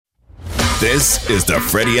This is the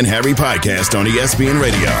Freddie and Harry podcast on ESPN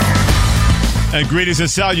Radio. And greetings and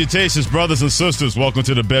salutations, brothers and sisters. Welcome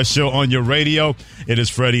to the best show on your radio. It is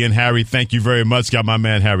Freddie and Harry. Thank you very much. Got my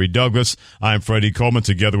man Harry Douglas. I'm Freddie Coleman.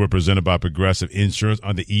 Together we're presented by Progressive Insurance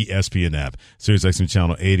on the ESPN app, Sirius XM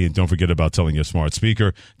Channel 80. And don't forget about telling your smart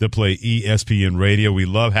speaker to play ESPN Radio. We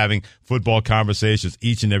love having football conversations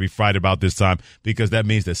each and every Friday about this time because that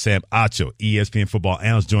means that Sam Acho, ESPN football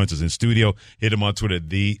analyst, joins us in studio. Hit him on Twitter,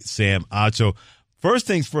 the Sam Acho. First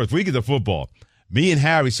things first, we get to football. Me and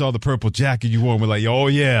Harry saw the purple jacket you wore, and we're like, oh,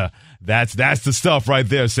 yeah, that's the stuff right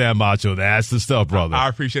there, Sam Macho. That's the stuff, brother. I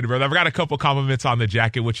appreciate it, brother. I've got a couple compliments on the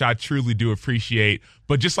jacket, which I truly do appreciate.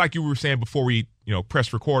 But just like you were saying before we,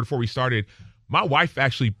 pressed record, before we started, my wife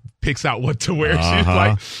actually picks out what to wear. She's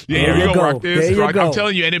like, yeah, you're going to rock this. I'm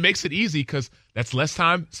telling you, and it makes it easy because that's less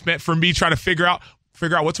time spent for me trying to figure out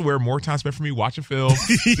what to wear, more time spent for me watching film,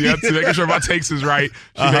 making sure my takes is right.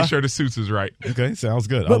 She makes sure the suits is right. Okay, sounds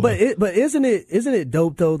good. But isn't it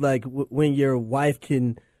dope though? Like when your wife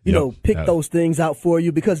can pick those things out for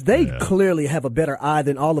you because they clearly have a better eye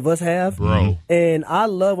than all of us have, bro. And I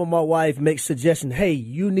love when my wife makes suggestions. Hey,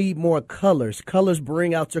 you need more colors. Colors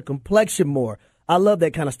bring out your complexion more. I love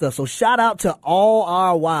that kind of stuff. So shout out to all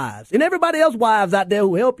our wives and everybody else wives out there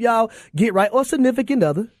who help y'all get right or significant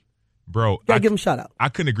other. Bro, gotta give them a shout out. I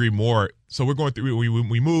couldn't agree more. So we're going through.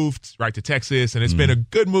 We moved right to Texas, and it's been a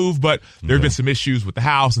good move, but there's been some issues with the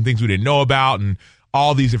house and things we didn't know about, and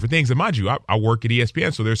all these different things. And mind you, I work at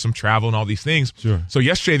ESPN, so there's some travel and all these things. Sure. So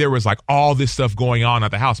yesterday there was like all this stuff going on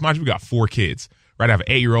at the house. Mind you, we got 4 kids. Right, I have an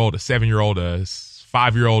 8-year-old, a 7-year-old, a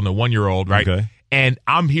 5-year-old, and a 1-year-old. Right, okay. And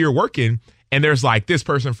I'm here working. And there's like this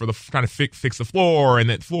person for trying to fix the floor, and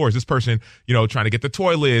that floor is this person, trying to get the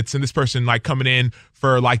toilets, and this person like coming in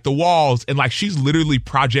for like the walls, and like she's literally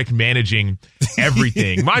project managing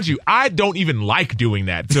everything. Mind you, I don't even like doing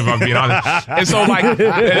that, if I'm being honest. And so like and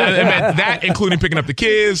that including picking up the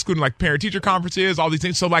kids, including like parent teacher conferences, all these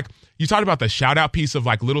things. So like you talked about the shout out piece of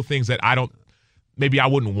like little things that maybe I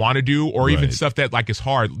wouldn't want to do, or even stuff that like is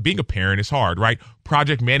hard. Being a parent is hard, right?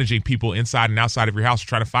 Project managing people inside and outside of your house, or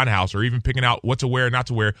trying to find a house, or even picking out what to wear and not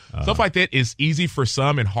to wear. Stuff like that is easy for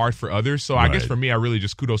some and hard for others. So I guess for me, I really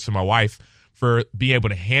just kudos to my wife for being able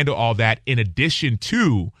to handle all that in addition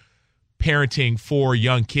to parenting 4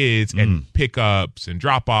 young kids and pickups and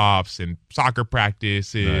drop-offs and soccer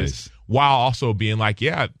practices while also being like,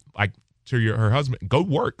 to her husband, go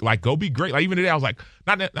work, like go be great. Like even today I was like,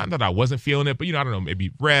 not that I wasn't feeling it, but I don't know, maybe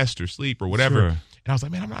rest or sleep or whatever. Sure. And I was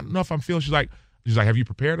like, man, I don't know if I'm feeling. She's like, have you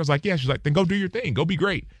prepared? I was like, yeah. She's like, then go do your thing, go be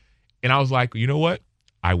great. And I was like, you know what?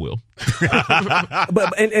 I will.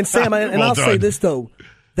 but Sam, I'll say this though,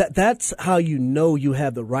 that's how you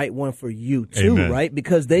have the right one for you too, Amen. Right?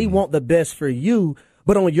 Because they want the best for you,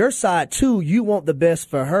 but on your side too, you want the best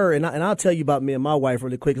for her. And I'll tell you about me and my wife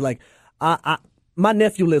really quick. Like my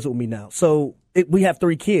nephew lives with me now. So we have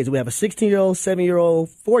 3 kids. We have a 16-year-old, 7-year-old,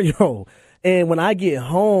 4-year-old. And when I get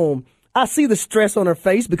home, I see the stress on her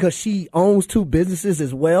face because she owns 2 businesses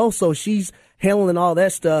as well. So she's handling all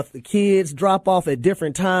that stuff. The kids drop off at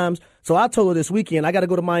different times. So I told her this weekend, I got to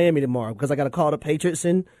go to Miami tomorrow because I got to call the Patriots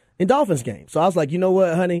and Dolphins game. So I was like, you know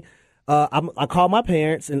what, honey? I called my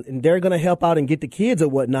parents, and they're going to help out and get the kids or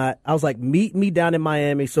whatnot. I was like, meet me down in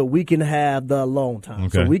Miami so we can have the alone time.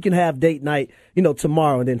 Okay. So we can have date night,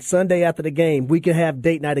 tomorrow. And then Sunday after the game, we can have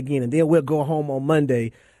date night again. And then we'll go home on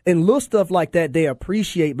Monday. And little stuff like that they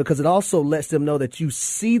appreciate because it also lets them know that you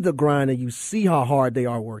see the grind and you see how hard they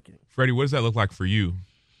are working. Freddie, what does that look like for you?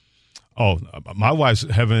 Oh, my wife's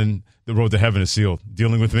the road to heaven is sealed.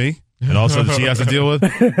 Dealing with me. And also that she has to deal with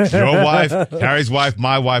your wife, Harry's wife,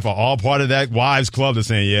 my wife are all part of that wives club that's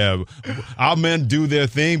saying, yeah, our men do their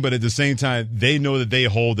thing, but at the same time, they know that they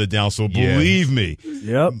hold it down. So believe me,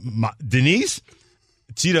 Denise,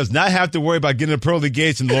 she does not have to worry about getting the pearly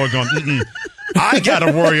gates and Lord going, I got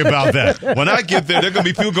to worry about that. When I get there, there are going to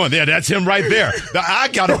be people going, yeah, that's him right there. I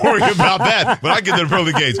got to worry about that when I get to the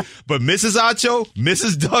pearly gates. But Mrs. Acho,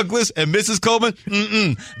 Mrs. Douglas, and Mrs. Coleman,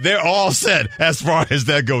 they're all set as far as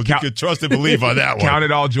that goes. You can trust and believe on that one. Count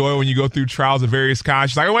it all joy when you go through trials of various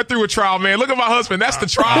kinds. She's like, I went through a trial, man. Look at my husband. That's the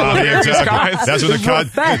trial of various kinds.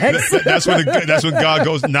 That's when God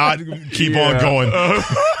goes, keep on going.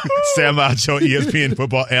 Sam Acho, ESPN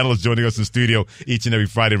football analyst, joining us in studio each and every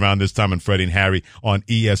Friday around this time, and Freddie and Harry on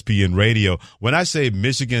ESPN Radio. When I say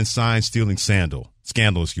Michigan sign-stealing scandal,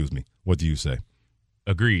 what do you say?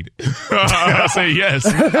 Agreed. I say yes.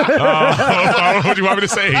 What do you want me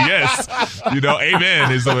to say? Yes.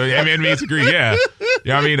 Amen. Amen means agree. Yeah.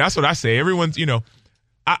 I mean, that's what I say. Everyone's,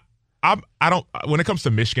 I don't. When it comes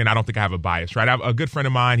to Michigan, I don't think I have a bias, right? I have a good friend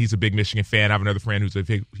of mine. He's a big Michigan fan. I have another friend who's a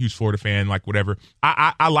huge Florida fan. Like whatever.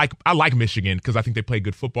 I like Michigan because I think they play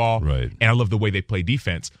good football, right? And I love the way they play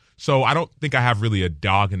defense. So I don't think I have really a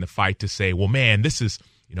dog in the fight to say, well, man, this is.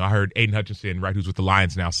 I heard Aiden Hutchinson, right, who's with the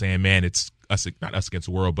Lions now, saying, man, it's us, not us against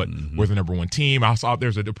the world, but we're the number one team. I saw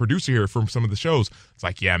there's a producer here from some of the shows. It's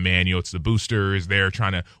like, yeah, man, it's the boosters. They're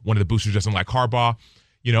trying to. One of the boosters doesn't like Harbaugh.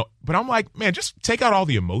 But I'm like, man, just take out all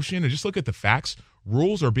the emotion and just look at the facts.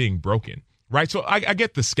 Rules are being broken, right? So I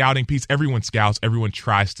get the scouting piece. Everyone scouts. Everyone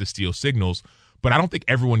tries to steal signals. But I don't think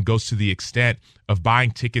everyone goes to the extent of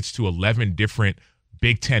buying tickets to 11 different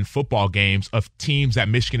Big Ten football games of teams that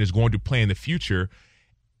Michigan is going to play in the future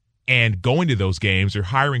and going to those games or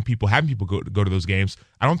hiring people, having people go to those games.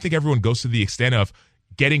 I don't think everyone goes to the extent of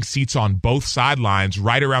getting seats on both sidelines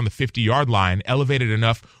right around the 50-yard line, elevated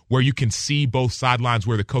enough where you can see both sidelines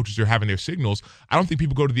where the coaches are having their signals. I don't think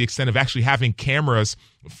people go to the extent of actually having cameras,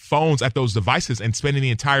 phones at those devices and spending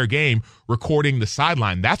the entire game recording the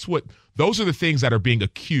sideline. Those are the things that are being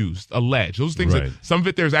alleged. Those things that some of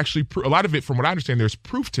it, there's actually a lot of it, from what I understand, there's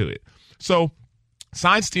proof to it. So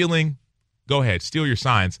sign stealing, go ahead, steal your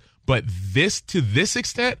signs. But to this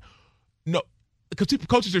extent, no. Because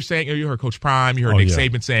coaches are saying, you heard Coach Prime, you heard Nick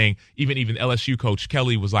Saban saying, even LSU coach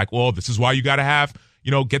Kelly was like, well, this is why you got to have,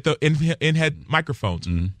 get the in-head microphones.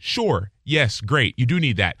 Mm-hmm. Sure. Yes. Great. You do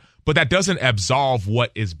need that. But that doesn't absolve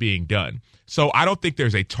what is being done. So I don't think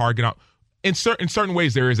there's a target on, in certain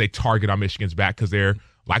ways, there is a target on Michigan's back because they're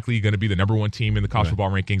likely going to be the number one team in the college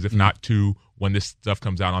football rankings, if not two, when this stuff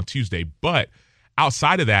comes out on Tuesday. But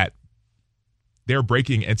outside of that, they're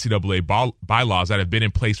breaking NCAA bylaws that have been in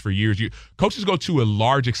place for years. Coaches go to a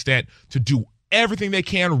large extent to do everything they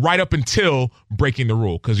can right up until breaking the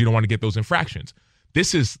rule because you don't want to get those infractions.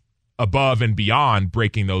 This is above and beyond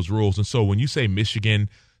breaking those rules. And so when you say Michigan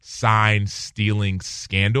sign stealing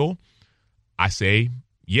scandal, I say,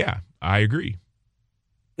 yeah, I agree.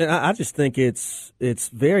 And I just think it's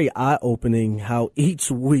very eye-opening how each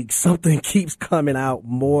week something keeps coming out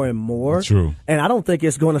more and more. True. And I don't think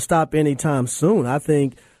it's going to stop anytime soon. I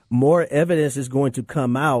think more evidence is going to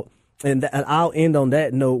come out. And I'll end on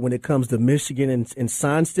that note when it comes to Michigan and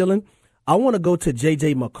sign stealing. I want to go to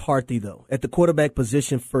J.J. McCarthy, though, at the quarterback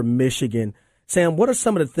position for Michigan. Sam, what are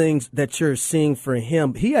some of the things that you're seeing for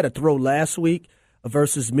him? He had a throw last week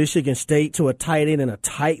versus Michigan State to a tight end in a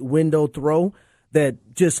tight window throw that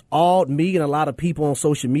just awed me and a lot of people on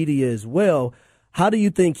social media as well. How do you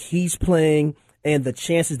think he's playing and the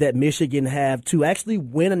chances that Michigan have to actually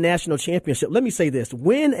win a national championship? Let me say this,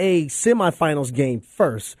 win a semifinals game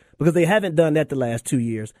first, because they haven't done that the last 2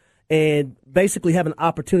 years, and basically have an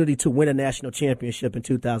opportunity to win a national championship in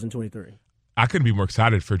 2023. I couldn't be more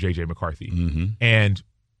excited for J.J. McCarthy. Mm-hmm. And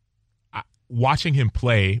watching him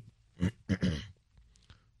play,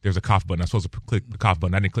 there's a cough button. I'm supposed to click the cough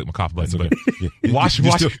button. I didn't click my cough button. Okay.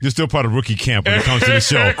 But you're still part of rookie camp when it comes to the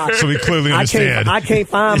show, so we clearly understand. I can't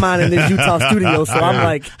find mine in this Utah studio, so I'm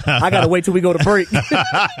like, I got to wait till we go to break.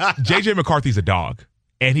 J.J. McCarthy's a dog,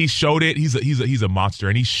 and he showed it. He's a monster,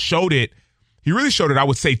 and he showed it. He really showed it, I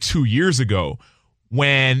would say, 2 years ago,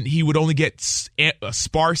 when he would only get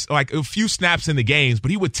sparse, like a few snaps in the games, but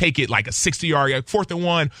he would take it like a 60-yard, 4th and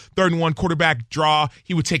 1, 3rd and 1 quarterback draw.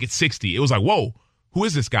 He would take it 60. It was like, whoa. Who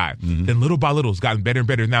is this guy? Mm-hmm. Then little by little, it's gotten better and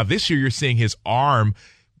better. Now this year, you're seeing his arm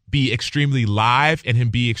be extremely live and him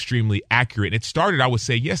be extremely accurate. And it started, I would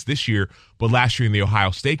say, yes, this year, but last year in the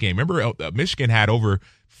Ohio State game. Remember, Michigan had over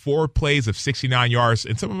 4 plays of 69 yards,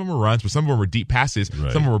 and some of them were runs, but some of them were deep passes.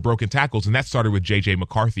 Right. Some of them were broken tackles, and that started with J.J.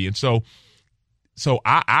 McCarthy. And so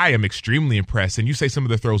I am extremely impressed. And you say some of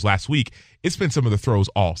the throws last week, it's been some of the throws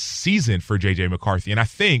all season for J.J. McCarthy. And I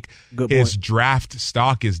think his draft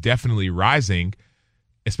stock is definitely rising,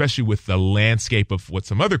 especially with the landscape of what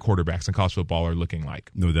some other quarterbacks in college football are looking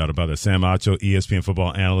like. No doubt about that. Sam Acho, ESPN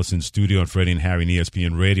football analyst in studio, and Freddie and Harry and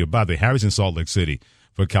ESPN Radio. By the way, Harry's in Salt Lake City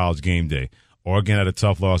for College Game Day. Oregon had a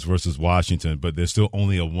tough loss versus Washington, but they're still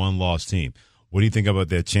only a one-loss team. What do you think about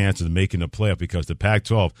their chances of making the playoff? Because the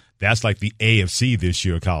Pac-12, that's like the AFC this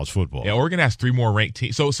year of college football. Yeah, Oregon has 3 more ranked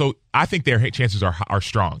teams. So I think their chances are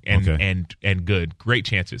strong and good. Great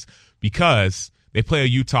chances. Because they play a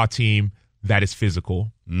Utah team that is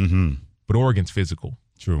physical, but Oregon's physical.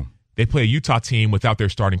 True. They play a Utah team without their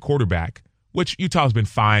starting quarterback, which Utah's been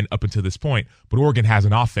fine up until this point, but Oregon has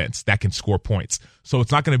an offense that can score points. So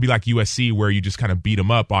it's not going to be like USC where you just kind of beat them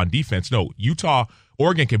up on defense. No,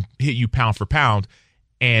 Oregon can hit you pound for pound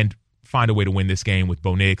and find a way to win this game with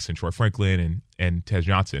Bo Nix and Troy Franklin and Tez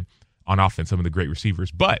Johnson on offense, some of the great receivers.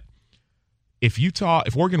 But if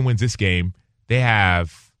Oregon wins this game, they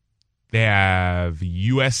have They have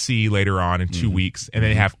USC later on in 2 weeks, and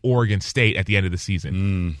then they have Oregon State at the end of the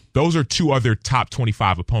season. Those are 2 other top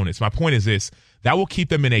 25 opponents. My point is this: that will keep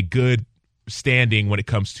them in a good standing when it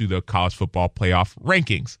comes to the college football playoff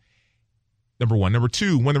rankings. Number one. Number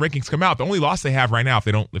two, when the rankings come out, the only loss they have right now,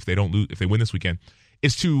 if they win this weekend,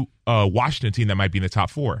 is to a Washington team that might be in the top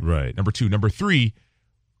 4. Right. Number two. Number three,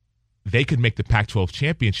 they could make the Pac-12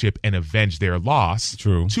 championship and avenge their loss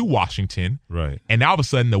to Washington. Right. And now all of a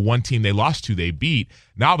sudden, the one team they lost to, they beat.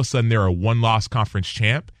 Now all of a sudden, they're a one-loss conference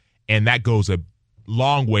champ, and that goes a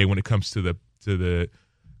long way when it comes to the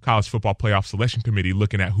College Football Playoff Selection Committee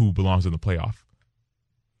looking at who belongs in the playoff.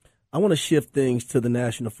 I want to shift things to the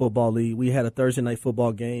National Football League. We had a Thursday night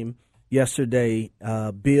football game yesterday.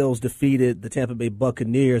 Bills defeated the Tampa Bay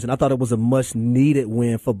Buccaneers, and I thought it was a much-needed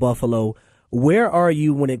win for Buffalo. Where are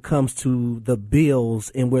you when it comes to the Bills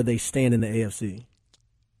and where they stand in the AFC?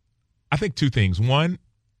 I think 2 things. One,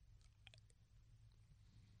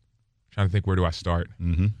 trying to think, where do I start?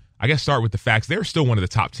 I guess start with the facts. They're still one of the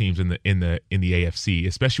top teams in the AFC,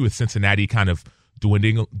 especially with Cincinnati kind of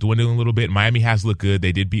dwindling a little bit. Miami has looked good.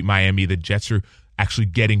 They did beat Miami. The Jets are actually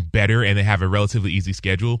getting better, and they have a relatively easy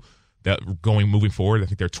schedule moving forward. I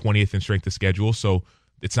think they're 20th in strength of schedule, so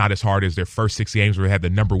it's not as hard as their first 6 games where they had the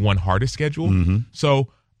number 1 hardest schedule. So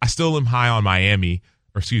I still am high on Miami,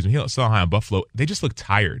 still high on Buffalo. They just look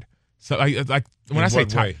tired. So when I say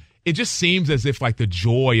tired, it just seems as if like the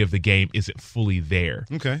joy of the game isn't fully there.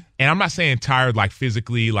 Okay. And I'm not saying tired like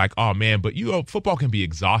physically, like, oh man, but football can be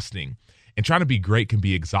exhausting. And trying to be great can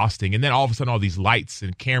be exhausting. And then all of a sudden all these lights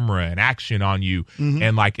and camera and action on you.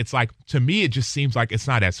 And like it's like, to me, it just seems like it's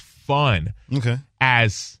not as fun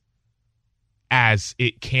as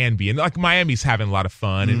it can be. And like Miami's having a lot of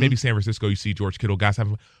fun, and maybe San Francisco, you see George Kittle guys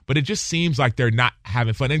having fun, but it just seems like they're not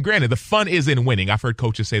having fun. And granted, the fun is in winning. I've heard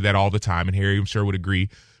coaches say that all the time, and Harry, I'm sure, would agree.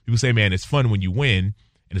 People say, man, it's fun when you win,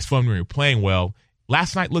 and it's fun when you're playing well.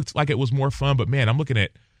 Last night looked like it was more fun, but man, I'm looking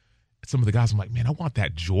at some of the guys, I'm like, man, I want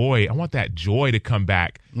that joy. I want that joy to come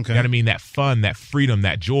back. You know what I mean? That fun, that freedom,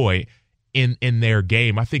 that joy in their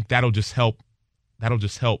game. I think that'll just help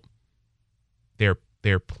their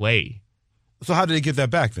play. So how did they get that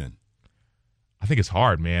back then? I think it's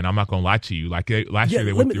hard, man. I'm not going to lie to you. Like last year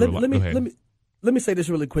they went through a lot. Let me say this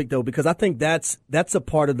really quick, though, because I think that's a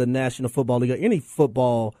part of the National Football League, or any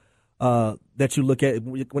football that you look at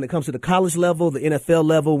when it comes to the college level, the NFL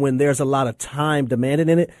level, when there's a lot of time demanded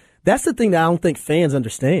in it. That's the thing that I don't think fans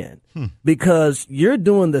understand, because you're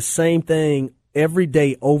doing the same thing every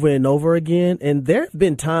day over and over again. And there have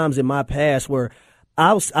been times in my past where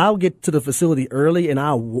I'll get to the facility early and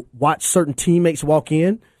I'll watch certain teammates walk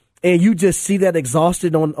in, and you just see that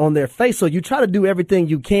exhausted on their face. So you try to do everything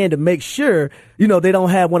you can to make sure, they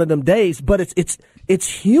don't have one of them days, but it's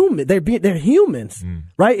human. They're humans,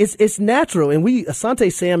 right? It's natural. And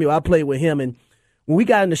Asante Samuel, I played with him, and when we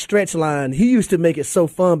got in the stretch line, he used to make it so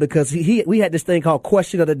fun because we had this thing called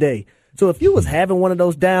Question of the Day. So if you was having one of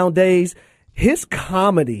those down days, his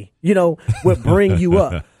comedy, would bring you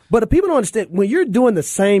up. But if people don't understand, when you're doing the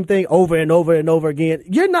same thing over and over and over again,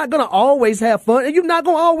 you're not going to always have fun, and you're not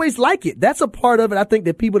going to always like it. That's a part of it, I think,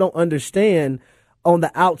 that people don't understand on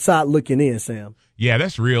the outside looking in, Sam. Yeah,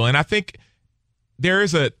 that's real. And I think there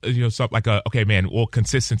is something like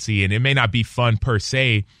consistency, and it may not be fun per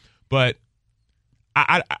se, but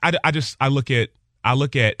I look at,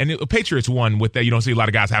 and the Patriots won with that. You don't see a lot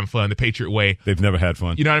of guys having fun the Patriot way. They've never had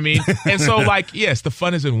fun. You know what I mean? And so, yes, the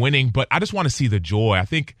fun is in winning, but I just want to see the joy. I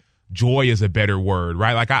think joy is a better word,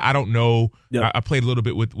 right? Like, I don't know. Yep. I played a little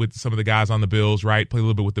bit with some of the guys on the Bills, right? Played a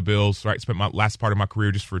little bit with the Bills, right? Spent my last part of my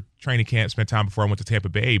career just for training camp, spent time before I went to Tampa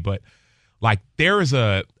Bay. But, there is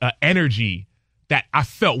a energy that I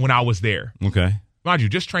felt when I was there. Okay. Mind you,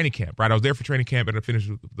 just training camp, right? I was there for training camp, and I finished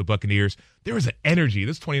with the Buccaneers. There was an energy.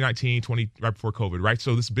 This is 2019, right before COVID, right?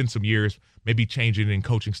 So this has been some years, maybe changing in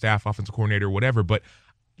coaching staff, offensive coordinator, whatever. But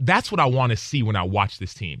that's what I want to see when I watch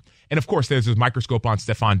this team. And, of course, there's this microscope on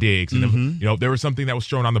Stephon Diggs. And, there was something that was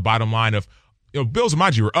shown on the bottom line of, Bills,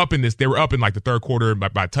 mind you, were up in this. They were up in, the third quarter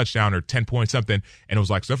by a touchdown or 10 points something. And it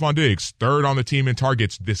was like, Stephon Diggs, third on the team in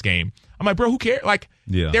targets this game. I'm like, bro, who cares?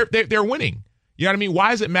 They're winning. You know what I mean?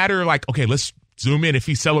 Why does it matter? Okay, let's zoom in if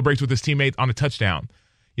he celebrates with his teammate on a touchdown.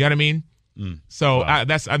 You know what I mean? So wow.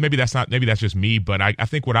 Maybe that's just me, but I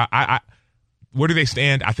think where do they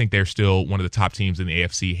stand? I think they're still one of the top teams in the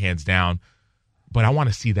AFC, hands down. But I want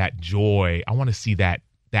to see that joy. I want to see that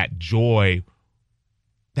joy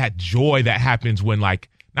that happens when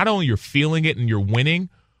not only you're feeling it and you're winning,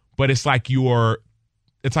 but it's like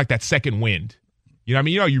that second wind. You know what I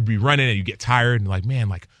mean? You'd be running and you get tired and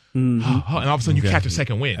man, and all of a sudden you catch a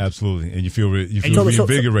second wind. Absolutely, and you feel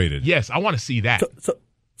reinvigorated. Yes, I want to see that.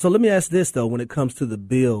 So let me ask this though: when it comes to the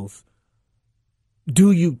Bills,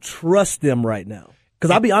 do you trust them right now?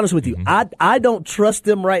 Because I'll be honest with you, I don't trust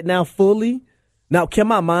them right now fully. Now, can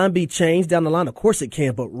my mind be changed down the line? Of course it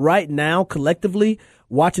can. But right now, collectively,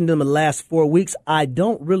 watching them in the last 4 weeks, I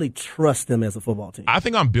don't really trust them as a football team. I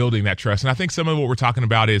think I'm building that trust. And I think some of what we're talking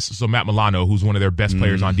about is, so Matt Milano, who's one of their best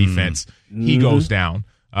players on defense, he goes down.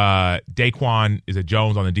 Daquan is a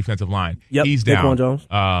Jones on the defensive line. Yep, he's down. Daquan Jones.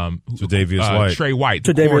 Tre'Davious White. Trey White.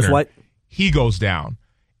 Tre'Davious White. He goes down.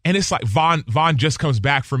 And it's like Von just comes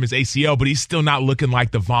back from his ACL, but he's still not looking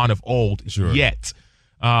like the Von of old yet.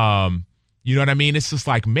 You know what I mean? It's just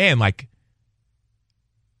like, man, like,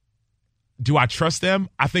 do I trust them?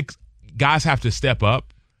 I think guys have to step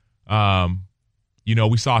up. You know,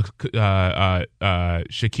 we saw Shamir,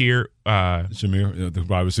 the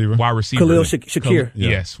wide receiver. Khalil Shakir.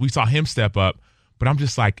 Yes, we saw him step up. But I'm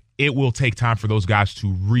just like, it will take time for those guys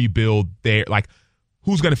to rebuild their, like,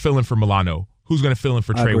 who's going to fill in for Milano? Who's going to fill in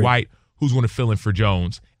for Trey White? Who's going to fill in for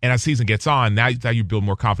Jones? And as season gets on, now you build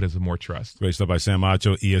more confidence and more trust. Great stuff by Sam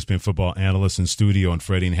Acho, ESPN football analyst in studio, and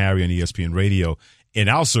Freddie and Harry on ESPN Radio. In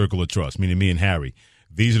our circle of trust, meaning me and Harry,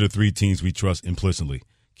 these are the three teams we trust implicitly.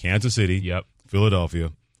 Kansas City,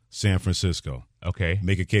 Philadelphia, San Francisco. Okay.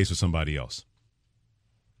 Make a case for somebody else.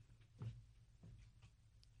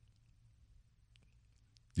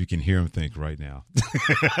 You can hear him think right now.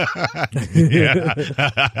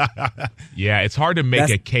 Yeah, it's hard to make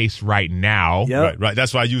a case right now. Yep. Right.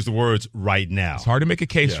 That's why I use the words right now. It's hard to make a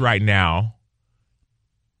case right now.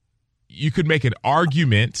 You could make an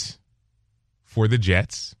argument for the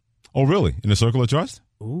Jets. Oh, really? In the circle of trust?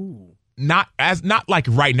 Ooh. Not like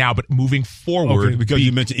right now, but moving forward. Okay, because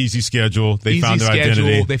you mentioned easy schedule. They found their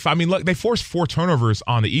identity. They forced 4 turnovers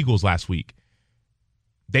on the Eagles last week.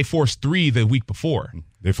 They forced 3 the week before.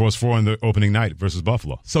 They forced 4 in the opening night versus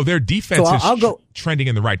Buffalo. So their defense is trending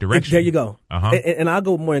in the right direction. There you go. Uh-huh. And I'll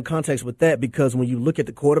go more in context with that because when you look at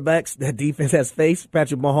the quarterbacks that defense has faced,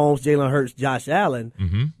 Patrick Mahomes, Jalen Hurts, Josh Allen,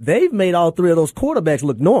 they've made all 3 of those quarterbacks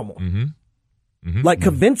look normal. Like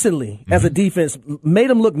convincingly as a defense, made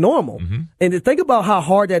them look normal. And to think about how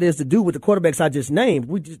hard that is to do with the quarterbacks I just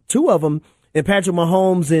named. 2 of them, and Patrick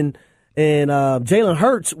Mahomes and Jalen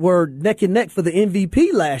Hurts were neck and neck for the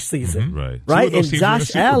MVP last season. Right. 2 of those and teams Josh were in the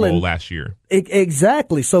Super Allen Bowl last year.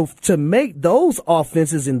 Exactly. So to make those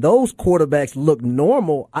offenses and those quarterbacks look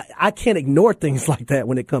normal, I can't ignore things like that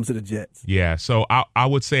when it comes to the Jets. Yeah. So I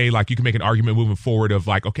would say, like, you can make an argument moving forward of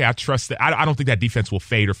like, okay, I trust that. I don't think that defense will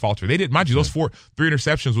fade or falter. They did, mind you, those 3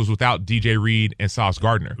 interceptions was without DJ Reed and Sauce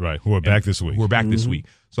Gardner. Right. Who are back this week. This week.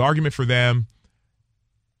 So argument for them.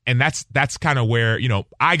 And that's kind of where, you know,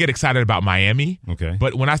 I get excited about Miami. Okay.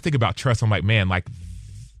 But when I think about trust, I'm like, man, like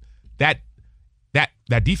that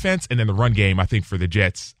defense and then the run game, I think for the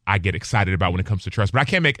Jets, I get excited about when it comes to trust. But I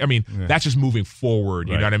can't that's just moving forward.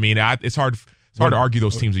 You know what I mean? It's hard to argue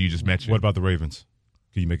those teams that you just mentioned. What about the Ravens?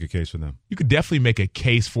 Can you make a case for them? You could definitely make a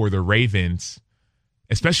case for the Ravens,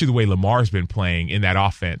 especially the way Lamar's been playing in that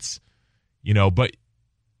offense. You know, but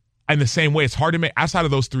in the same way, it's hard to make outside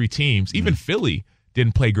of those 3 teams, even Philly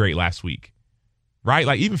didn't play great last week, right?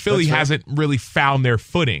 Like, even Philly hasn't really found their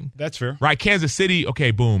footing. That's fair. Right? Kansas City,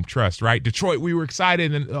 okay, boom, trust, right? Detroit, we were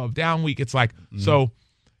excited, and down week, it's like, so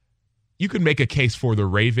you can make a case for the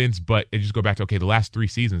Ravens, but it just go back to, okay, the last 3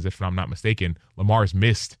 seasons, if I'm not mistaken, Lamar's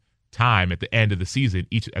missed time at the end of the season,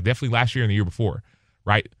 definitely last year and the year before,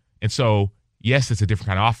 right? And so, yes, it's a different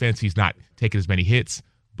kind of offense. He's not taking as many hits,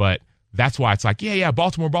 but that's why it's like,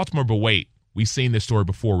 Baltimore, but wait, we've seen this story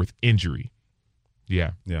before with injury.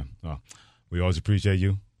 Yeah. Oh, we always appreciate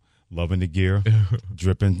you. Loving the gear,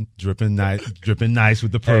 dripping nice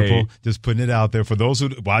with the purple. Hey. Just putting it out there for those who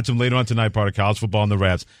watch him later on tonight. Part of College Football and the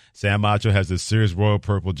Raps. Sam Acho has this serious royal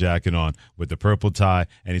purple jacket on with the purple tie,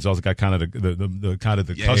 and he's also got kind of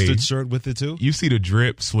the custard shirt with it too. You see the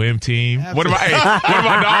drip swim team. What about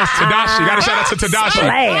my dogs? Tadashi. Got to shout out to Tadashi.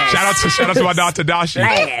 Shout out to my dog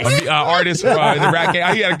Tadashi, artist in the rap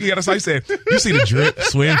game. You got to say, you see the drip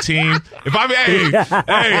swim team. If I'm we got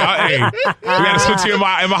a swim team in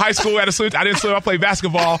my high school. I didn't swim. I played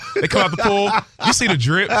basketball. They come out the pool. You see the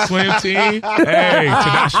drip swim team. Hey,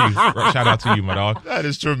 Tadashi. Shout out to you, my dog. That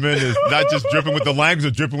is tremendous. Not just dripping with the language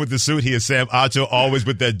or dripping with the suit. He is Sam Acho, always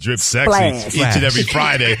with that drip sexy Splash. each and every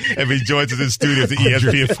Friday. And he joins us in the studio at the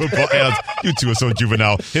ESPN football analyst. You two are so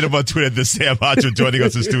juvenile. Hit him on Twitter at the Sam Acho, joining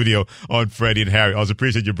us in studio on Freddie and Harry. I always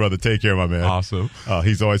appreciate you, brother. Take care, my man. Awesome.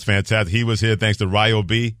 He's always fantastic. He was here thanks to Ryo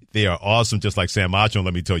B. They are awesome, just like Sam Acho. And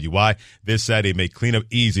let me tell you why. This Saturday, make cleanup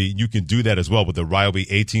easy you can do that as well with the Ryobi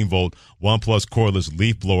 18-volt 1+ cordless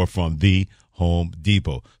leaf blower from the Home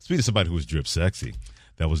Depot. Speaking of somebody who was drip sexy,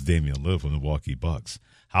 that was Damian Lillard from the Milwaukee Bucks.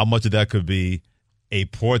 How much of that could be a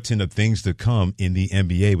portent of things to come in the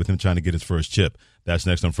NBA with him trying to get his first chip? That's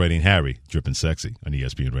next on Freddie and Harry, Drippin' Sexy on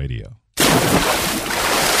ESPN Radio.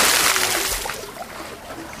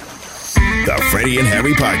 The Freddie and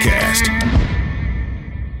Harry Podcast.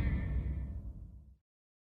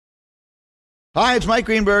 Hi, it's Mike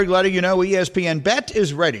Greenberg letting you know ESPN Bet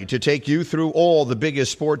is ready to take you through all the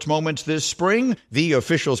biggest sports moments this spring. The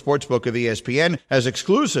official sportsbook of ESPN has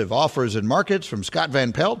exclusive offers and markets from Scott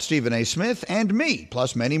Van Pelt, Stephen A. Smith, and me,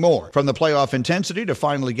 plus many more. From the playoff intensity to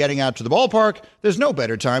finally getting out to the ballpark, there's no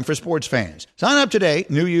better time for sports fans. Sign up today.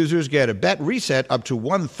 New users get a bet reset up to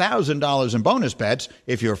 $1,000 in bonus bets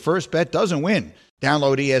if your first bet doesn't win.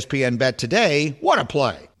 Download ESPN Bet today. What a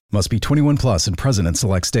play. Must be 21 plus and present in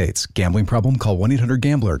select states. Gambling problem? Call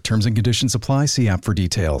 1-800-GAMBLER. Terms and conditions apply. See app for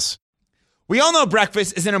details. We all know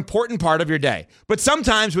breakfast is an important part of your day. But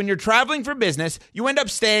sometimes when you're traveling for business, you end up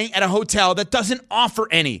staying at a hotel that doesn't offer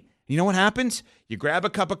any. You know what happens? You grab a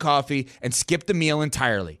cup of coffee and skip the meal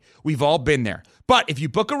entirely. We've all been there. But if you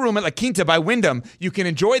book a room at La Quinta by Wyndham, you can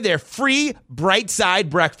enjoy their free Bright Side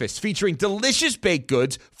breakfast featuring delicious baked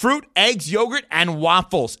goods, fruit, eggs, yogurt, and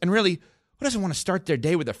waffles. And really, who doesn't want to start their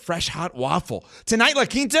day with a fresh, hot waffle? Tonight, La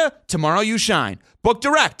Quinta, tomorrow you shine. Book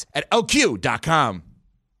direct at LQ.com.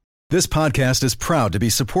 This podcast is proud to be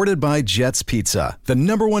supported by Jets Pizza, the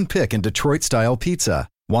 #1 pick in Detroit-style pizza.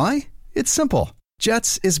 Why? It's simple.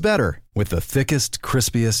 Jets is better. With the thickest,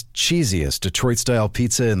 crispiest, cheesiest Detroit-style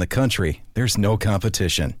pizza in the country, there's no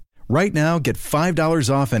competition. Right now, get $5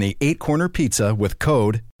 off any 8-corner pizza with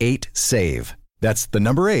code 8SAVE. That's the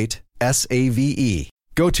number 8, S-A-V-E.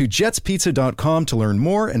 Go to jetspizza.com to learn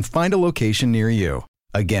more and find a location near you.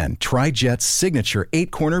 Again, try Jet's signature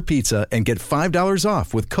 8-corner pizza and get $5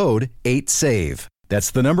 off with code 8SAVE.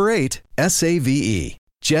 That's the number 8, S-A-V-E.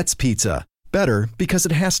 Jet's Pizza. Better because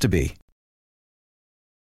it has to be.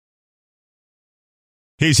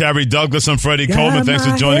 He's Harry Douglas. I'm Freddie Coleman. Thanks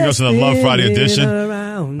for joining us on the Love Friday edition.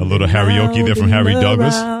 A little karaoke there from Harry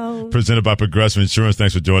Douglas. Presented by Progressive Insurance.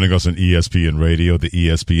 Thanks for joining us on ESPN Radio, the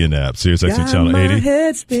ESPN app, Sirius XM Channel 80. My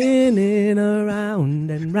head spinning around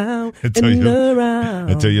and round I tell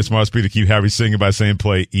you, a smart speaker keep Harry singing by saying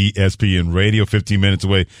play ESPN Radio. 15 minutes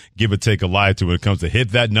away. Give or take a lie to when it comes to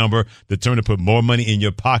hit that number. Determined to put more money in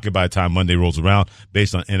your pocket by the time Monday rolls around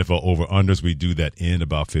based on NFL over-unders. We do that in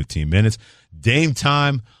about 15 minutes. Dame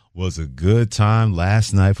time was a good time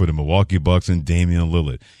last night for the Milwaukee Bucks and Damian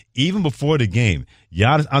Lillard. Even before the game,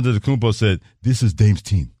 Giannis Antetokounmpo said, "This is Dame's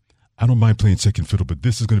team. I don't mind playing second fiddle, but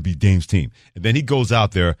this is going to be Dame's team." And then he goes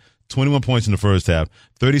out there, 21 points in the first half,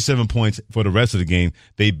 37 points for the rest of the game.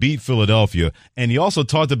 They beat Philadelphia. And he also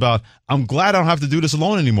talked about, "I'm glad I don't have to do this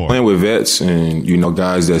alone anymore." Playing with vets and,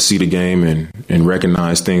 guys that see the game and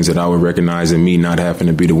recognize things that I would recognize in me, not having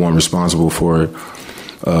to be the one responsible for it,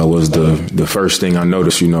 was the first thing I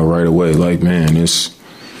noticed, right away. Like, man,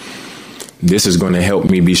 this is going to help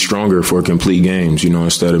me be stronger for complete games,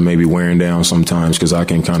 instead of maybe wearing down sometimes, because I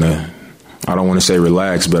can I don't want to say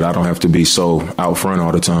relax, but I don't have to be so out front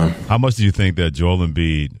all the time. How much do you think that Joel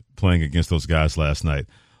Embiid, playing against those guys last night,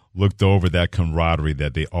 looked over that camaraderie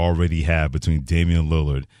that they already have between Damian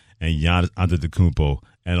Lillard and Giannis Antetokounmpo,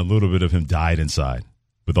 and a little bit of him died inside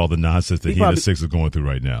with all the nonsense that he and the Sixers are going through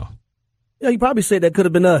right now? Yeah, you probably say that could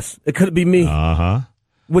have been us. It could have been me. Uh-huh.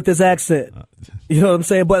 With this accent. You know what I'm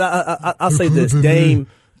saying? But I'll say this. Dame.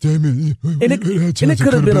 Damien, it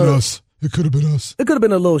could have been us. It could have been us. It could have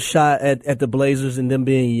been a little shot at the Blazers and them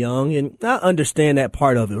being young. And I understand that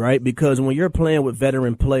part of it, right? Because when you're playing with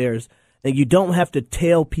veteran players and you don't have to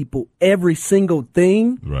tell people every single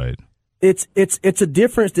thing. Right. It's a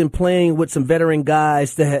difference than playing with some veteran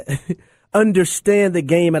guys that understand the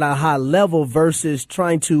game at a high level versus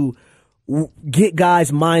trying to get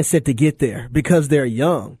guys' mindset to get there because they're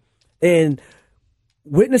young. And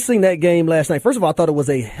witnessing that game last night, first of all, I thought it was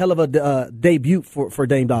a hell of a debut for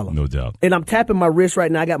Dame Dollar. No doubt. And I'm tapping my wrist right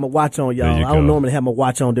now. I got my watch on, y'all. I don't normally have my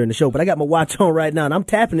watch on during the show, but I got my watch on right now, and I'm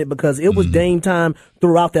tapping it because it was Dame time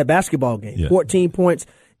throughout that basketball game. Yeah. 14 points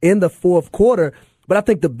in the fourth quarter. But I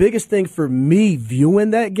think the biggest thing for me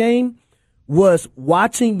viewing that game was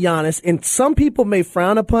watching Giannis, and some people may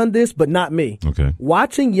frown upon this, but not me. Okay.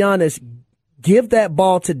 Watching Giannis give that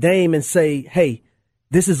ball to Dame and say, "Hey,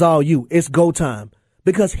 this is all you. It's go time."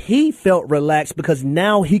 Because he felt relaxed because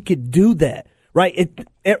now he could do that, right?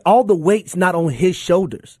 All the weight's not on his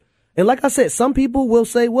shoulders. And like I said, some people will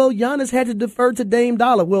say, well, Giannis had to defer to Dame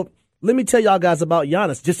Dollar. Well, Let me tell y'all guys about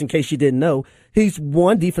Giannis, just in case you didn't know. He's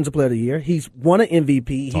won Defensive Player of the Year. He's won an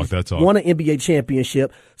MVP. He's won an NBA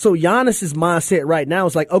championship. So Giannis's mindset right now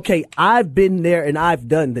is like, okay, I've been there and I've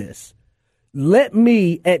done this. Let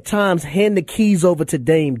me at times hand the keys over to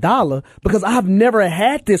Dame Dollar because I've never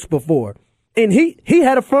had this before. And he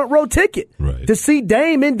had a front row ticket to see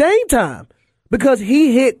Dame in Dame time because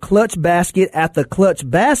he hit clutch basket after clutch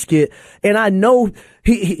basket. And I know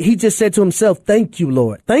he just said to himself, thank you,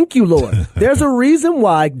 Lord. Thank you, Lord. There's a reason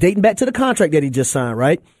why, dating back to the contract that he just signed,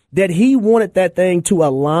 right? That he wanted that thing to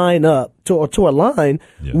align up to align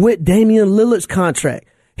with Damian Lillard's contract.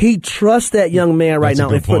 He trusts that young man right now.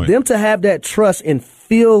 And for them to have that trust and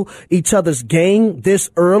feel each other's game this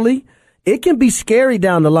early, it can be scary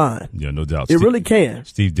down the line. Yeah, no doubt. It really can.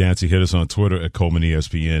 Steve Dancy hit us on Twitter at Coleman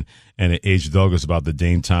ESPN and at H. Douglas about the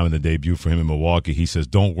Dame time and the debut for him in Milwaukee. He says,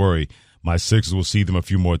 don't worry, my Sixers will see them a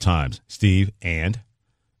few more times. Steve, and?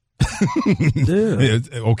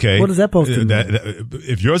 Okay. What is that supposed to mean?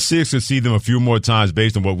 If your Sixers see them a few more times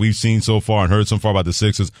based on what we've seen so far and heard so far about the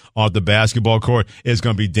Sixers on the basketball court, it's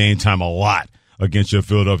going to be Dame time a lot against your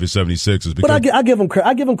Philadelphia 76ers. But I give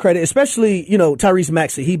him credit, especially, Tyrese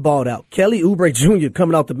Maxey. He balled out. Kelly Oubre Jr.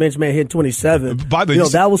 coming off the bench, man, hitting 27.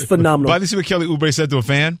 That was phenomenal. By the way, see what Kelly Oubre said to a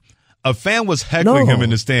fan? A fan was heckling him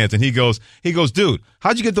in the stands, and he goes, dude,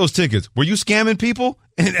 how'd you get those tickets? Were you scamming people?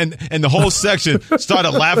 And the whole section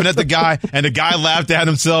started laughing at the guy, and the guy laughed at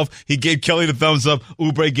himself. He gave Kelly the thumbs up.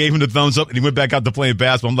 Oubre gave him the thumbs up, and he went back out to playing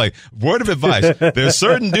basketball. I'm like, word of advice. There's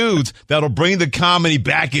certain dudes that'll bring the comedy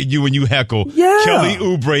back at you when you heckle. Yeah. Kelly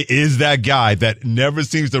Oubre is that guy that never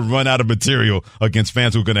seems to run out of material against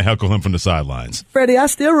fans who are going to heckle him from the sidelines. Freddie, I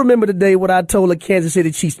still remember the day what I told a Kansas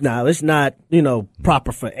City Chiefs. Now, it's not,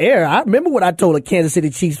 proper for air. I remember what I told a Kansas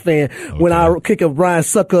City Chiefs fan when I kick a Ryan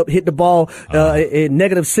Suckup, hit the ball in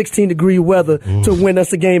negative 16-degree weather to win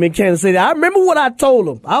us a game in Kansas City. I remember what I told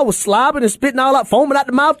him. I was slobbing and spitting all out, foaming out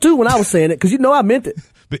the mouth too when I was saying it because I meant it.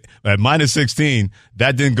 At minus 16,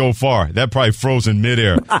 that didn't go far. That probably froze in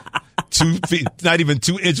midair. 2 feet, not even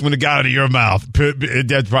 2 inches when it got out of your mouth.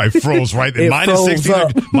 That probably froze right there.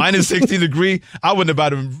 Minus 16 degree. I wouldn't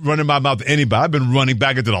have been running my mouth to anybody. I've been running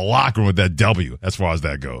back into the locker room with that W as far as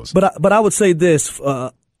that goes. But I would say this,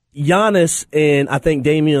 Giannis and I think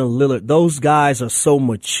Damian Lillard, those guys are so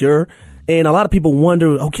mature. And a lot of people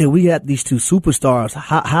wonder, okay, we had these two superstars.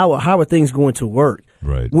 How are things going to work?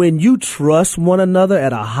 Right. When you trust one another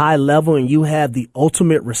at a high level and you have the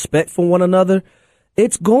ultimate respect for one another,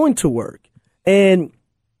 it's going to work. And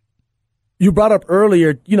you brought up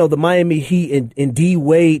earlier, the Miami Heat and D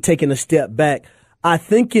Wade taking a step back. I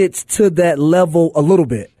think it's to that level a little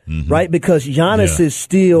bit, right? Because Giannis is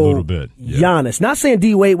still a little bit, Giannis. Not saying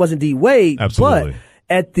D Wade wasn't D Wade, absolutely. But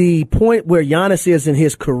at the point where Giannis is in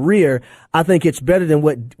his career, I think it's better than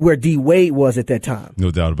where D Wade was at that time.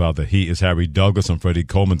 No doubt about that. He is Harry Douglas. I'm Freddie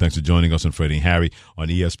Coleman. Thanks for joining us on Freddie and Harry on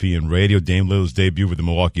ESPN Radio. Dame Lillard's debut with the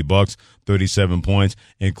Milwaukee Bucks, 39 points,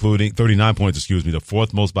 the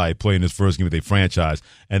fourth most by a player in his first game with a franchise,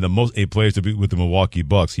 and the most a player to be with the Milwaukee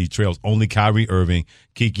Bucks. He trails only Kyrie Irving,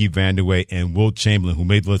 Kiki Vandeweghe, and Wilt Chamberlain, who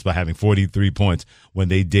made the list by having 43 points when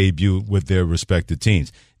they debuted with their respective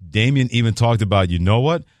teams. Damian even talked about,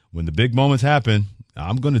 what? When the big moments happen,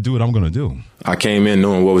 I'm going to do what I'm going to do. I came in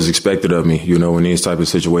knowing what was expected of me, when these type of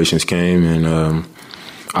situations came. And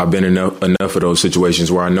I've been enough of those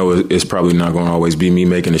situations where I know it's probably not going to always be me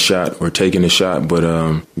making a shot or taking a shot.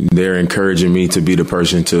 But they're encouraging me to be the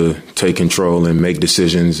person to take control and make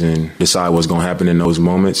decisions and decide what's going to happen in those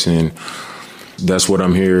moments. And that's what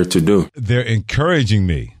I'm here to do. They're encouraging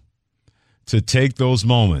me to take those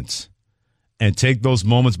moments and take those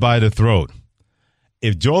moments by the throat.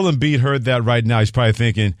 If Joel Embiid heard that right now, he's probably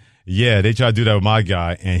thinking, they tried to do that with my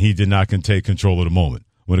guy, and he did not take control of the moment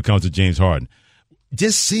when it comes to James Harden.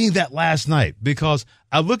 Just seeing that last night, because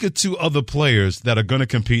I look at two other players that are going to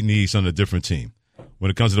compete in the East on a different team when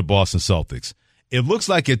it comes to the Boston Celtics. It looks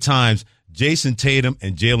like at times Jason Tatum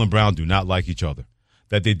and Jaylen Brown do not like each other,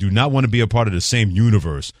 that they do not want to be a part of the same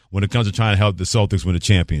universe when it comes to trying to help the Celtics win a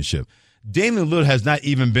championship. Damian Lillard has not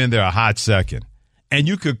even been there a hot second. And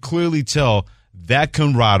you could clearly tell that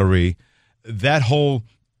camaraderie, that whole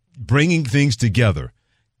bringing things together,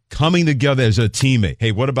 coming together as a teammate.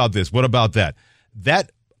 Hey, what about this? What about that?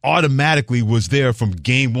 That automatically was there from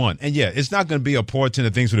game one. And it's not going to be a portent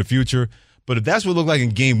of things for the future. But if that's what it looked like in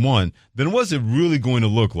game one, then what's it really going to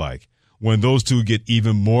look like when those two get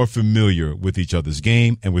even more familiar with each other's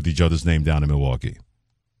game and with each other's name down in Milwaukee?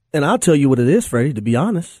 And I'll tell you what it is, Freddie, to be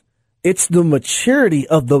honest. It's the maturity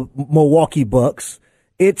of the Milwaukee Bucks.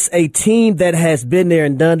 It's a team that has been there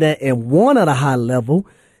and done that and won at a high level.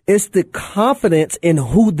 It's the confidence in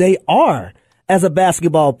who they are as a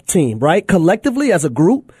basketball team, right? Collectively as a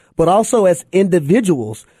group, but also as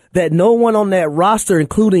individuals, that no one on that roster,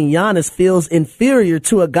 including Giannis, feels inferior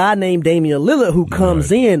to a guy named Damian Lillard who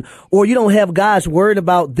comes in, or you don't have guys worried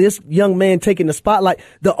about this young man taking the spotlight.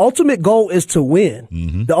 The ultimate goal is to win.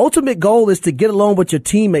 Mm-hmm. The ultimate goal is to get along with your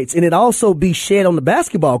teammates, and it also be shared on the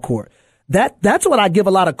basketball court. That's what I give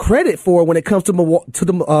a lot of credit for when it comes to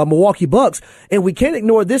the Milwaukee Bucks. And we can't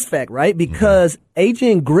ignore this fact, right? Because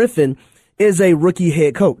Adrian Griffin is a rookie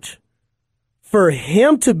head coach. For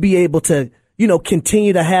him to be able to,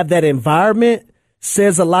 continue to have that environment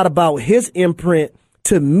says a lot about his imprint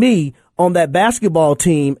to me on that basketball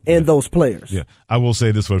team and those players. Yeah, I will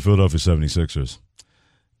say this for the Philadelphia 76ers.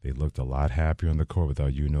 They looked a lot happier on the court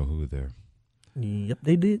without who there. Yep,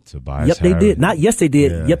 they did. Tobias Yep, Harris. they did. Not yes, they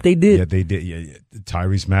did. Yeah. Yep, they did. Yeah, they did. Yeah.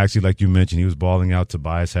 Tyrese Maxey, like you mentioned, he was balling out.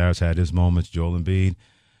 Tobias Harris had his moments. Joel Embiid.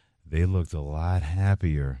 They looked a lot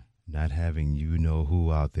happier not having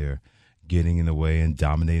who out there getting in the way and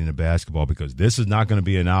dominating the basketball, because this is not going to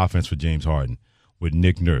be an offense for James Harden with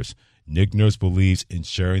Nick Nurse. Nick Nurse believes in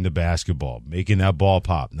sharing the basketball, making that ball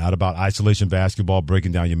pop, not about isolation basketball,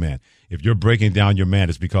 breaking down your man. If you're breaking down your man,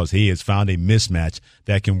 it's because he has found a mismatch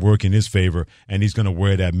that can work in his favor, and he's going to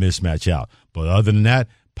wear that mismatch out. But other than that,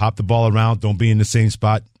 pop the ball around, don't be in the same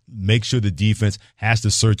spot. Make sure the defense has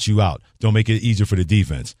to search you out. Don't make it easier for the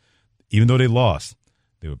defense. Even though they lost,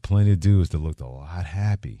 there were plenty of dudes that looked a lot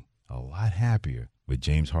happier with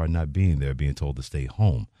James Harden not being there, being told to stay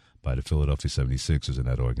home by the Philadelphia 76ers in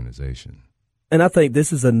that organization. And I think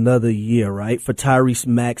this is another year, right, for Tyrese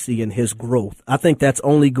Maxey and his growth. I think that's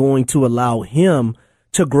only going to allow him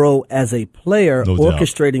to grow as a player,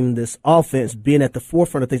 orchestrating this offense, being at the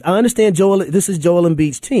forefront of things. I understand this is Joel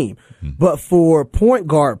Embiid's team, but for point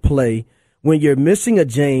guard play, when you're missing a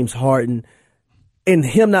James Harden and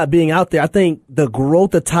him not being out there, I think the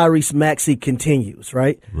growth of Tyrese Maxey continues,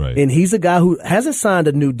 right? Right. And he's a guy who hasn't signed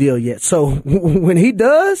a new deal yet. So when he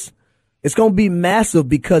does, it's going to be massive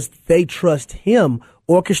because they trust him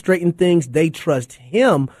orchestrating things. They trust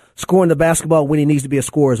him scoring the basketball when he needs to be a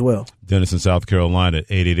scorer as well. Dennis in South Carolina,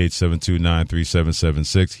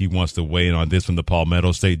 888-729-3776. He wants to weigh in on this from the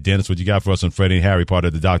Palmetto State. Dennis, what you got for us on Freddie and Harry, part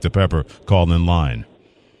of the Dr. Pepper calling in line?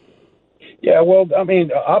 Yeah, well, I mean,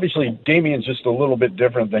 obviously Damian's just a little bit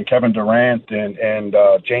different than Kevin Durant and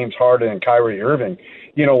James Harden and Kyrie Irving.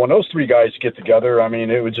 When those three guys get together, I mean,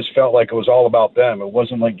 it just felt like it was all about them. It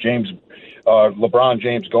wasn't like LeBron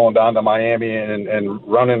James going down to Miami and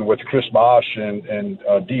running with Chris Bosh and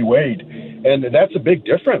D Wade. And that's a big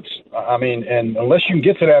difference. I mean, and unless you can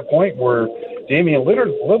get to that point where Damian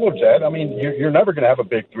Lillard's at, I mean, you're never going to have a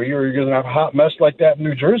big three, or you're going to have a hot mess like that in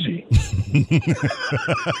New Jersey.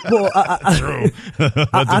 Well, I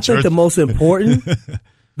think the most important,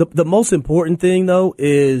 the most important thing though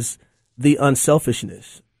is the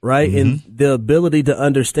unselfishness, right? Mm-hmm. And the ability to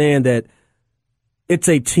understand that it's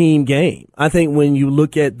a team game. I think when you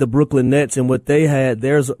look at the Brooklyn Nets and what they had,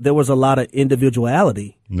 there was a lot of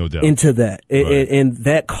individuality, no doubt, into that, right. and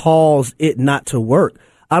that caused it not to work.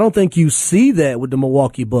 I don't think you see that with the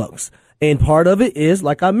Milwaukee Bucks. And part of it is,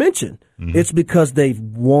 like I mentioned, it's because they've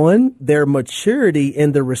won their maturity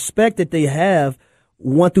and the respect that they have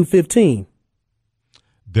 1 through 15.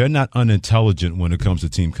 They're not unintelligent when it comes to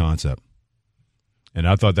team concept. And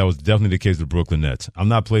I thought that was definitely the case with the Brooklyn Nets. I'm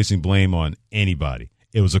not placing blame on anybody.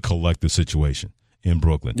 It was a collective situation in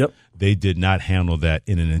Brooklyn. Yep. They did not handle that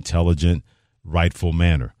in an intelligent, rightful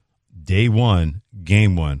manner. Day one,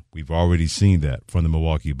 game one, we've already seen that from the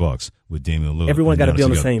Milwaukee Bucks with Damian Lillard. Everyone got to be on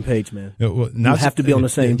the same page, man. You have to be on the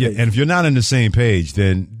same page. And if you're not on the same page,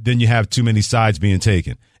 then you have too many sides being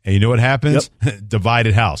taken. And you know what happens? Yep.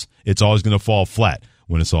 Divided house. It's always going to fall flat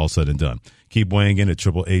when it's all said and done. Keep weighing in at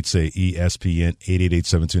 888-SAY-ESPN,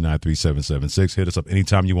 888-729-3776. Hit us up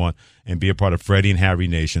anytime you want and be a part of Freddie and Harry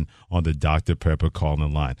Nation on the Dr. Pepper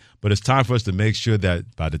calling line. But it's time for us to make sure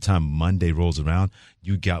that by the time Monday rolls around,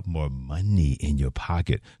 you got more money in your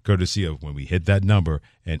pocket, courtesy of when we hit that number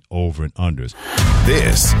and over and unders.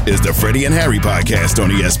 This is the Freddie and Harry podcast on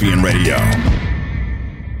ESPN Radio.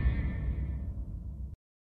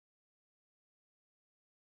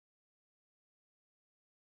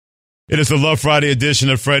 It is the Love Friday edition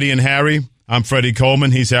of Freddie and Harry. I'm Freddie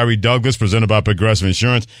Coleman. He's Harry Douglas, presented by Progressive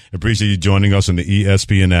Insurance. Appreciate you joining us on the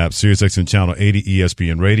ESPN app, SiriusXM Channel 80,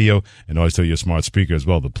 ESPN Radio, and always tell your smart speaker as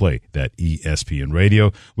well to play that ESPN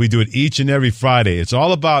Radio. We do it each and every Friday. It's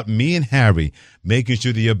all about me and Harry making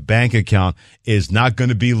sure that your bank account is not going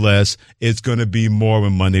to be less. It's going to be more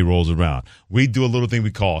when Monday rolls around. We do a little thing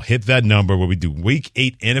we call Hit That Number, where we do Week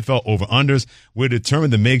 8 NFL over-unders. We're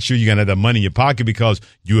determined to make sure you're going to have that money in your pocket because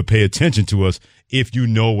you would pay attention to us if you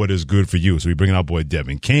know what is good for you. So we bring in our boy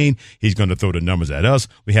Devin Kane. He's going to throw the numbers at us.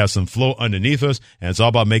 We have some flow underneath us, and it's all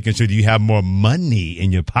about making sure that you have more money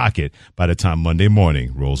in your pocket by the time Monday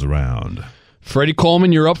morning rolls around. Freddie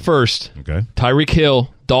Coleman, you're up first. Okay. Tyreek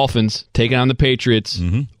Hill, Dolphins, taking on the Patriots.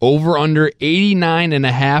 Mm-hmm. Over under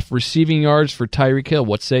 89.5 receiving yards for Tyreek Hill.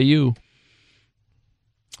 What say you?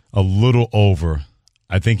 A little over.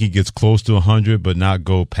 I think he gets close to 100, but not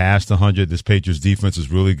go past 100. This Patriots defense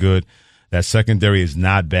is really good. That secondary is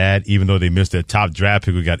not bad, even though they missed their top draft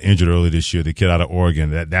pick who got injured early this year, the kid out of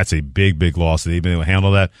Oregon. That's a big, big loss. They've been able to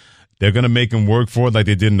handle that. They're going to make him work for it like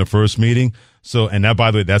they did in the first meeting. So, and that,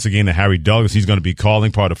 by the way, that's a game that Harry Douglas, he's going to be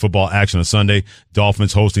calling, part of Football Action on Sunday.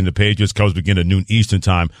 Dolphins hosting the Patriots. Cubs begin at noon Eastern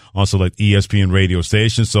time on select ESPN radio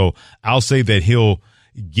stations. So I'll say that he'll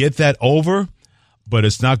get that over, but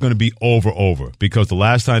it's not going to be over because the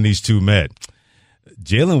last time these two met,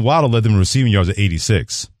 Jalen Waddle led them in receiving yards at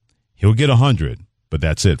 86. He'll get 100, but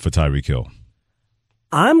that's it for Tyreek Hill.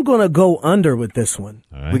 I'm going to go under with this one.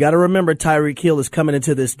 Right. We got to remember Tyreek Hill is coming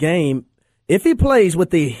into this game. If he plays with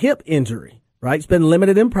the hip injury, right, it's been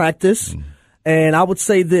limited in practice. And I would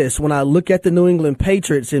say this, when I look at the New England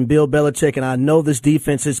Patriots and Bill Belichick, and I know this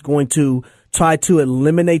defense is going to try to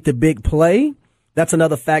eliminate the big play, that's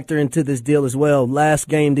another factor into this deal as well. Last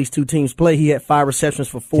game these two teams played, he had 5 receptions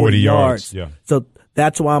for 40 yards. Yeah. So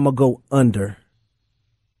that's why I'm going to go under.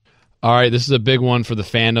 All right, this is a big one for the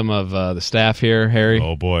fandom of the staff here, Harry.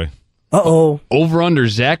 Oh, boy. Uh-oh. Over under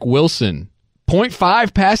Zach Wilson.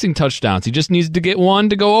 0.5 passing touchdowns. He just needs to get one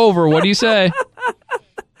to go over. What do you say?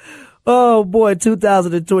 Oh, boy,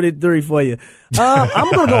 2023 for you.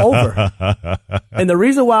 I'm going to go over. And the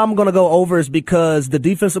reason why I'm going to go over is because the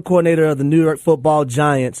defensive coordinator of the New York Football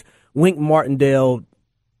Giants, Wink Martindale,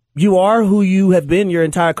 you are who you have been your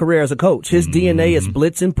entire career as a coach. His DNA is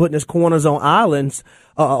blitzing, putting his corners on islands,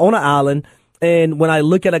 on an island. And when I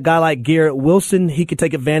look at a guy like Garrett Wilson, he can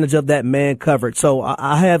take advantage of that man coverage. So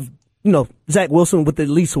I have, Zach Wilson with at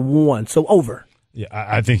least one. So over. Yeah,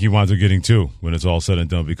 I think he winds up getting 2 when it's all said and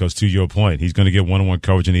done because, to your point, he's going to get one-on-one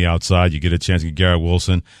coverage on the outside. You get a chance to get Garrett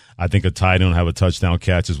Wilson. I think a tight end will have a touchdown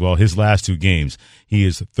catch as well. His last 2 games, he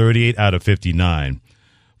is 38 out of 59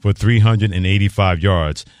 for 385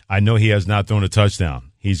 yards. I know he has not thrown a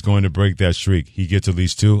touchdown. He's going to break that streak. He gets at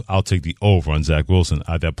least 2. I'll take the over on Zach Wilson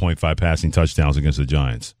at that 0.5 passing touchdowns against the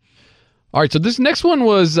Giants. All right, so this next one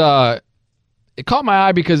was it caught my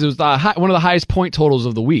eye because it was one of the highest point totals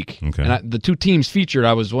of the week. Okay. And the 2 teams featured,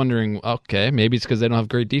 I was wondering, okay, maybe it's because they don't have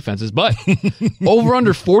great defenses, but over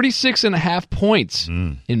under 46.5 points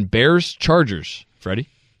in Bears-Chargers. Freddie?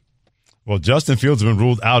 Well, Justin Fields has been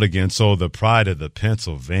ruled out again, so the pride of the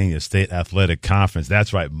Pennsylvania State Athletic Conference.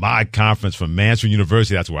 That's right, my conference from Mansfield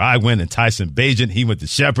University. That's where I went, and Tyson Bagent, he went to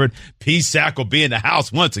Shepherd. P. Sack will be in the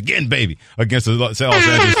house once again, baby, against the Los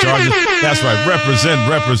Angeles Chargers. That's right,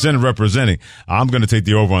 representing. I'm going to take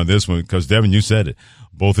the over on this one because, Devin, you said it.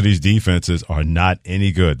 Both of these defenses are not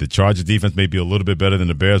any good. The Chargers defense may be a little bit better than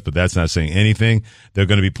the Bears, but that's not saying anything. There are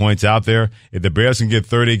going to be points out there. If the Bears can get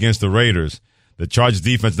 30 against the Raiders, the Chargers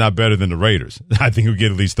defense not better than the Raiders. I think we'll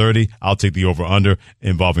get at least 30. I'll take the over-under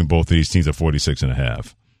involving both of these teams at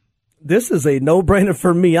 46.5. This is a no-brainer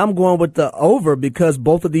for me. I'm going with the over because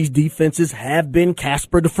both of these defenses have been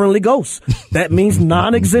Casper the Friendly Ghost. That means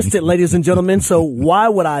non-existent, ladies and gentlemen. So why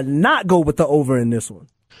would I not go with the over in this one?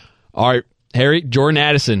 All right, Harry, Jordan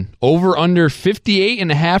Addison, over under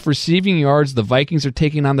 58.5 receiving yards. The Vikings are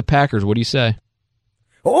taking on the Packers. What do you say?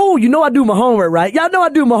 Oh, I do my homework, right? Y'all know I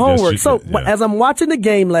do my homework. Yes, so as I'm watching the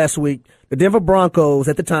game last week, the Denver Broncos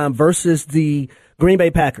at the time versus the Green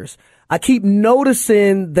Bay Packers, I keep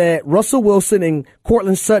noticing that Russell Wilson and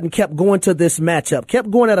Cortland Sutton kept going to this matchup,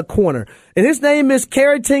 kept going at a corner. And his name is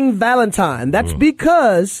Carrington Valentine. That's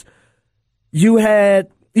because you had,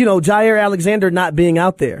 Jair Alexander not being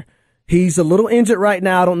out there. He's a little injured right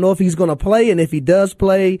now. I don't know if he's going to play. And if he does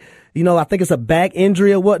play, I think it's a back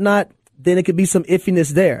injury or whatnot. Then it could be some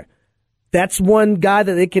iffiness there. That's one guy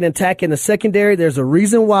that they can attack in the secondary. There's a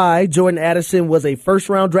reason why Jordan Addison was a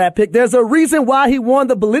first-round draft pick. There's a reason why he won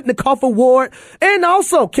the Biletnikoff Award. And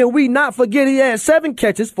also, can we not forget he had 7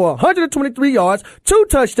 catches for 123 yards, 2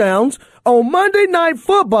 touchdowns on Monday Night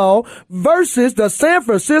Football versus the San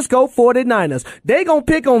Francisco 49ers. They gonna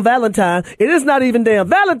pick on Valentine. It is not even damn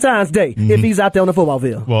Valentine's Day if he's out there on the football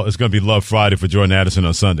field. Well, it's going to be Love Friday for Jordan Addison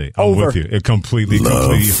on Sunday. I'm Over. with you. It completely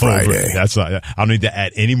Friday. over. That's I don't need to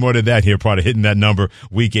add any more to that here. Part of hitting that number.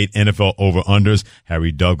 Week 8 NFL over-unders.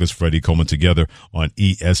 Harry Douglas, Freddie Coleman together on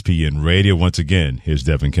ESPN Radio. Once again, here's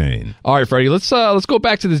Devin Kane. All right, Freddie, let's go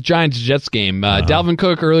back to this Giants-Jets game. Dalvin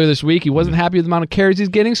Cook earlier this week, he wasn't happy with the amount of carries he's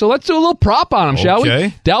getting, so let's do a little prop on him, shall we?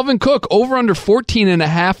 Dalvin Cook, over under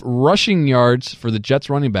 14.5 rushing yards for the Jets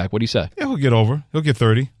running back. What do you say? Yeah, he'll get over. He'll get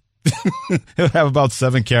 30. He'll have about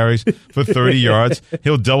 7 carries for 30 yards.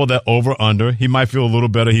 He'll double that over-under. He might feel a little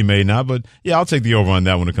better. He may not. But, yeah, I'll take the over on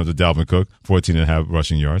that when it comes to Dalvin Cook, 14.5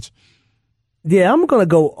 rushing yards. Yeah, I'm going to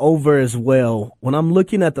go over as well. When I'm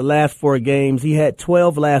looking at the last 4 games, he had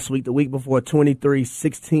 12 last week, the week before 23,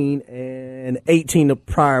 16, and 18 the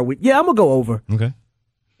prior week. Yeah, I'm going to go over. Okay.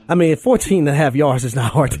 I mean, 14.5 yards is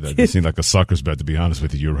not hard to get. That seemed like a sucker's bet, to be honest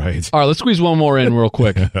with you. You're right. All right, let's squeeze one more in real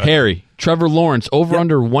quick. Harry, Trevor Lawrence, over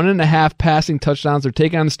under 1.5 passing touchdowns. They're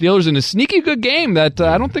taking on the Steelers in a sneaky good game that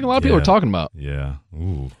I don't think a lot of people are talking about. Yeah.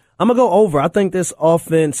 Ooh. I'm going to go over. I think this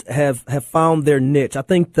offense have found their niche. I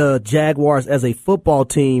think the Jaguars as a football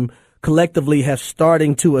team collectively have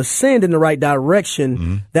starting to ascend in the right direction.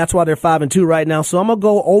 Mm-hmm. That's why they're 5-2 right now. So I'm going to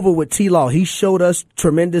go over with T-Law. He showed us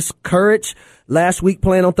tremendous courage last week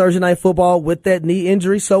playing on Thursday Night Football with that knee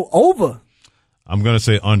injury. So over. I'm going to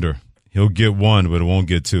say under. He'll get 1, but it won't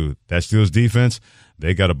get 2. That Steelers defense,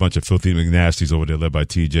 they got a bunch of filthy McNasties over there led by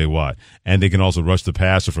T.J. Watt. And they can also rush the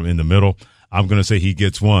passer from in the middle. I'm going to say he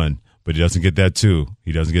gets 1, but he doesn't get that 2.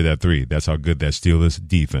 He doesn't get that 3. That's how good that Steelers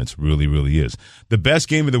defense really, really is. The best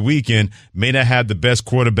game of the weekend may not have the best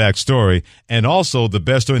quarterback story, and also the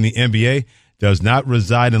best story in the NBA does not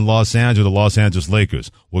reside in Los Angeles, the Los Angeles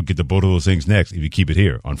Lakers. We'll get to both of those things next if you keep it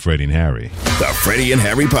here on Freddie and Harry. The Freddie and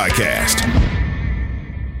Harry Podcast.